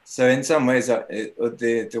 So in some ways,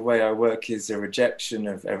 the way I work is a rejection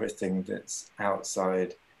of everything that's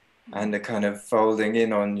outside, and a kind of folding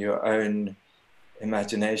in on your own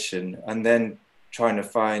imagination, and then trying to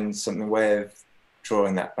find some way of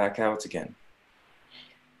drawing that back out again.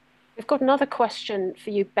 We've got another question for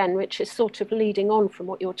you, Ben, which is sort of leading on from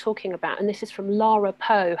what you're talking about. And this is from Lara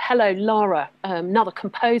Poe. Hello, Lara, another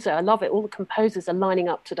composer. I love it. All the composers are lining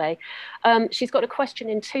up today. She's got a question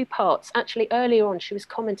in two parts. Actually, earlier on, she was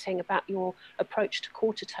commenting about your approach to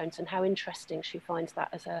quarter tones and how interesting she finds that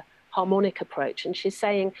as a harmonic approach. And she's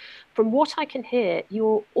saying, from what I can hear,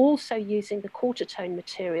 you're also using the quarter tone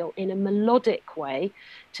material in a melodic way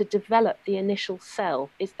to develop the initial cell.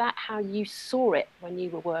 Is that how you saw it when you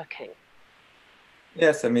were working?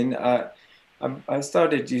 Yes, I mean, I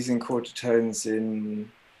started using quarter tones in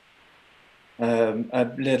a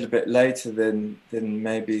little bit later than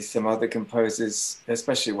maybe some other composers,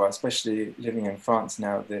 especially living in France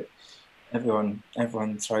now, that everyone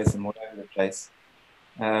throws them all over the place.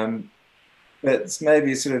 But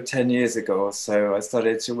maybe sort of 10 years ago or so, I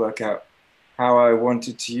started to work out how I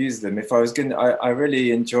wanted to use them. If I was I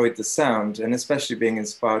really enjoyed the sound, and especially being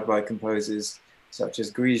inspired by composers such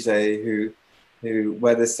as Griget,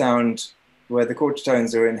 where the quarter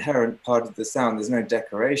tones are an inherent part of the sound. There's no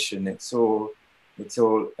decoration. It's all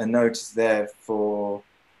a note is there for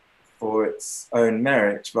its own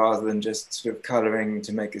merit, rather than just sort of coloring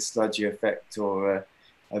to make a sludgy effect or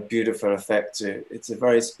a beautiful effect. It's a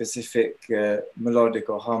very specific melodic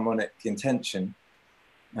or harmonic intention,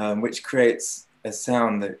 which creates a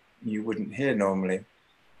sound that you wouldn't hear normally.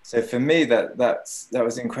 So for me, that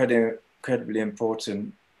was incredibly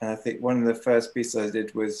important. And I think one of the first pieces I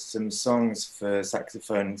did was some songs for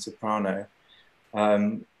saxophone and soprano.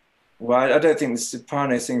 Well, I don't think the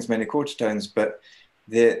soprano sings many quarter tones, but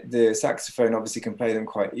the saxophone obviously can play them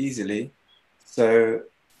quite easily. So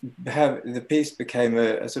the piece became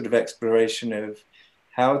a sort of exploration of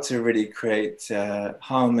how to really create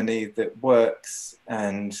harmony that works,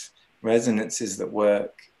 and resonances that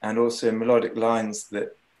work, and also melodic lines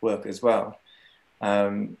that work as well.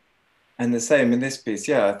 And the same in this piece.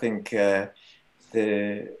 Yeah, I think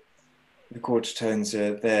the quarter tones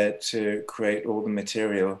are there to create all the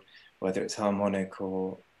material, whether it's harmonic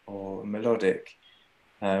or melodic.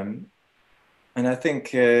 And I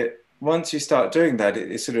think once you start doing that,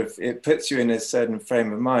 it puts you in a certain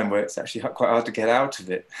frame of mind where it's actually quite hard to get out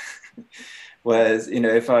of it. Whereas,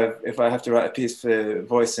 if I have to write a piece for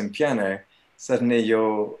voice and piano, suddenly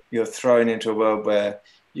you're thrown into a world where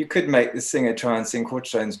you could make the singer try and sing quarter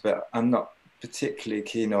tones, but I'm not particularly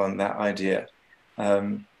keen on that idea.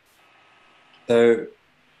 So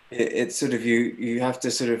it's sort of you have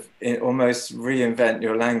to sort of almost reinvent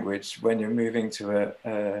your language when you're moving to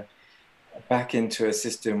back into a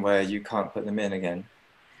system where you can't put them in again.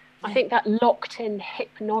 I think that locked-in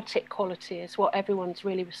hypnotic quality is what everyone's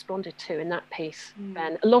really responded to in that piece,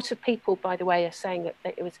 Ben. A lot of people, by the way, are saying that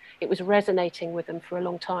it was resonating with them for a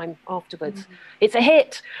long time afterwards. It's a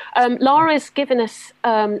hit. Lara's given us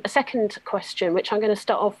a second question, which I'm going to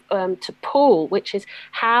start off to Paul, which is,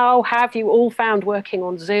 how have you all found working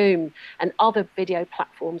on Zoom and other video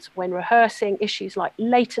platforms when rehearsing? Issues like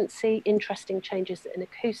latency, interesting changes in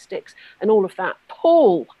acoustics, and all of that.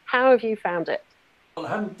 Paul, how have you found it? Well,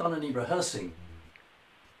 I haven't done any rehearsing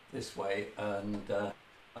this way, and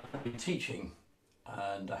I've been teaching,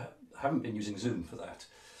 and I haven't been using Zoom for that.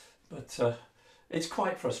 But it's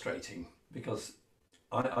quite frustrating because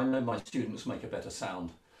I know my students make a better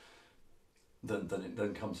sound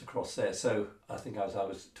than comes across there. So I think, as I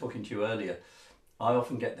was talking to you earlier, I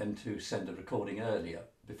often get them to send a recording earlier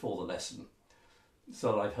before the lesson,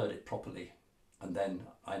 so that I've heard it properly, and then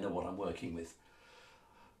I know what I'm working with.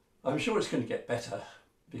 I'm sure it's going to get better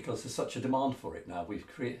because there's such a demand for it now. The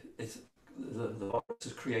virus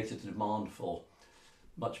has created a demand for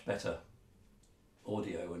much better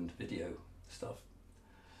audio and video stuff.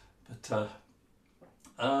 But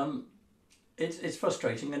it's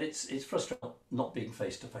frustrating, and it's frustrating not being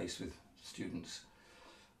face to face with students.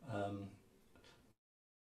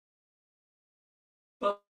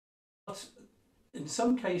 But in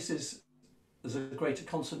some cases, there's a greater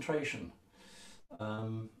concentration.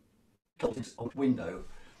 Window,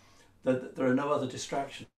 that there are no other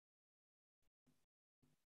distractions.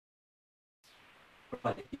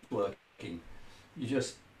 Right, it's working. You're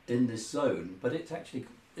just in this zone, but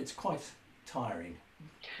it's quite tiring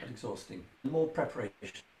and exhausting. More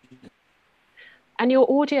preparation. And your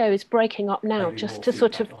audio is breaking up now, Maybe just more to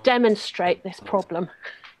sort of feedback on demonstrate this problem.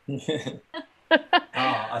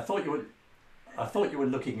 I thought you were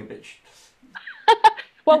looking a bit.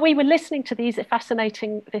 Well, we were listening to this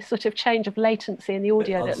sort of change of latency in the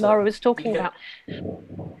audio that Lara was talking about.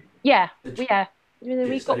 Yeah. We've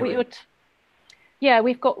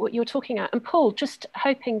got what you're talking about. And Paul, just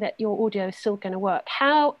hoping that your audio is still going to work.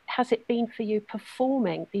 How has it been for you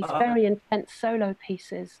performing these very intense solo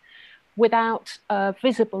pieces without a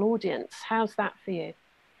visible audience? How's that for you?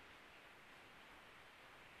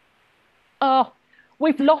 Oh,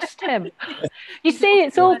 we've lost him. You see,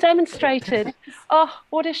 it's all demonstrated. Oh,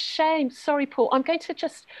 what a shame. Sorry, Paul. I'm going to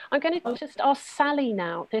just ask Sally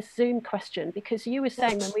now this Zoom question, because you were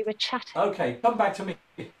saying when we were chatting. Okay, come back to me.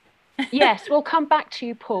 Yes, we'll come back to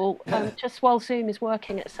you, Paul, just while Zoom is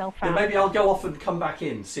working itself out. Yeah, maybe I'll go off and come back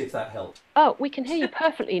in, see if that helps. Oh, we can hear you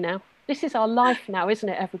perfectly now. This is our life now, isn't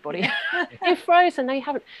it, everybody? You're frozen. No, you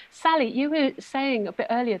haven't. Sally, you were saying a bit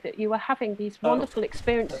earlier that you were having these wonderful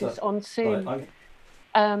experiences on Zoom.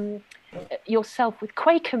 Yourself with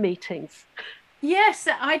Quaker meetings. Yes,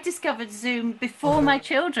 I discovered Zoom before my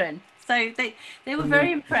children, so they were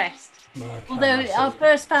very impressed. Although our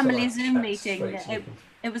first family Zoom meeting,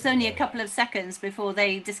 it was only a couple of seconds before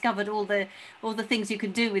they discovered all the things you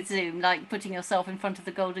could do with Zoom, like putting yourself in front of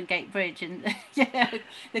the Golden Gate Bridge, and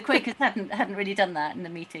the Quakers hadn't really done that in the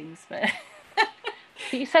meetings, but.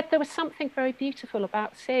 But you said there was something very beautiful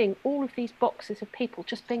about seeing all of these boxes of people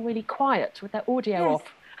just being really quiet with their audio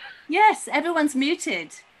off. Yes, everyone's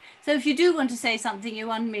muted. So if you do want to say something, you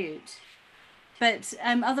unmute. But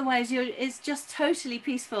otherwise, it's just totally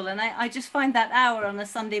peaceful. And I just find that hour on a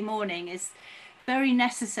Sunday morning is very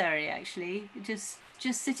necessary, actually. Just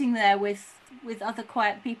sitting there with other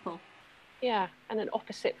quiet people. Yeah, and an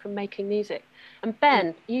opposite from making music. And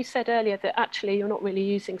Ben, you said earlier that actually you're not really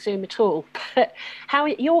using Zoom at all. But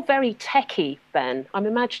you're very techie, Ben. I'm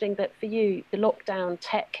imagining that for you, the lockdown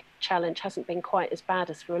tech challenge hasn't been quite as bad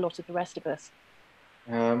as for a lot of the rest of us.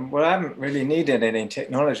 Well, I haven't really needed any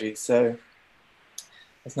technology, so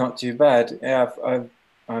it's not too bad. Yeah,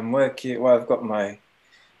 I'm working. Well, I've got my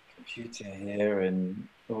computer here and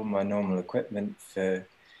all my normal equipment for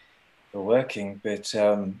working, but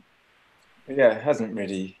yeah, it hasn't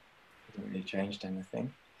really changed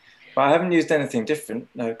anything. But I haven't used anything different,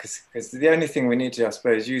 no, because the only thing we need to, I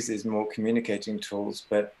suppose, use is more communicating tools.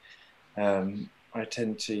 But I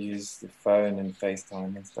tend to use the phone and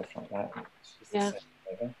FaceTime and stuff like that. Yeah.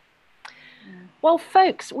 Well,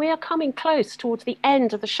 folks, we are coming close towards the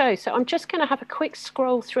end of the show, so I'm just going to have a quick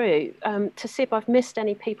scroll through to see if I've missed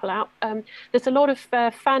any people out. There's a lot of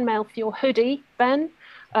fan mail for your hoodie, Ben.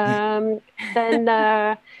 Then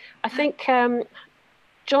I think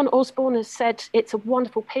John Osborne has said it's a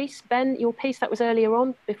wonderful piece. Ben, your piece that was earlier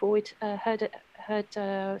on before we'd heard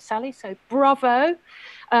heard Sally, so bravo.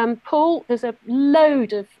 Paul, there's a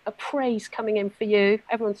load of praise coming in for you.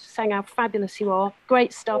 Everyone's saying how fabulous you are.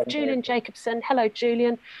 Great stuff. Julian Jacobson, hello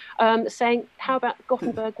Julian, saying, how about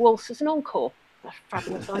Gothenburg Waltz as an encore? A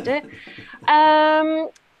fabulous idea.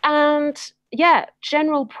 And yeah,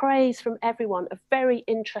 general praise from everyone, a very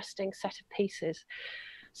interesting set of pieces.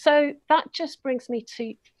 So that just brings me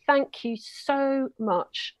to thank you so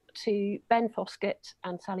much to Ben Foskett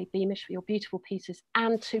and Sally Beamish for your beautiful pieces,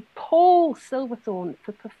 and to Paul Silverthorne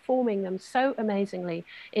for performing them so amazingly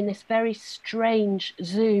in this very strange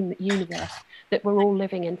Zoom universe that we're all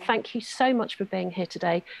living in. Thank you so much for being here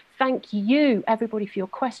today. Thank you, everybody, for your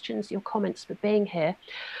questions, your comments, for being here.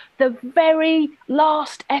 The very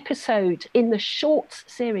last episode in the Shorts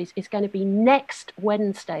series is going to be next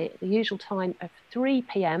Wednesday at the usual time of 3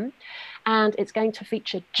 p.m. And it's going to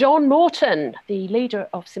feature John Morton, the leader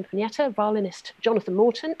of Sinfonietta, violinist Jonathan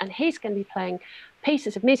Morton, and he's going to be playing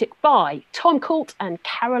pieces of music by Tom Coult and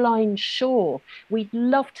Caroline Shaw. We'd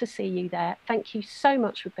love to see you there. Thank you so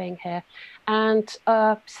much for being here, and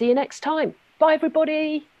see you next time. Bye,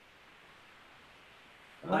 everybody.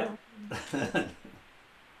 Bye.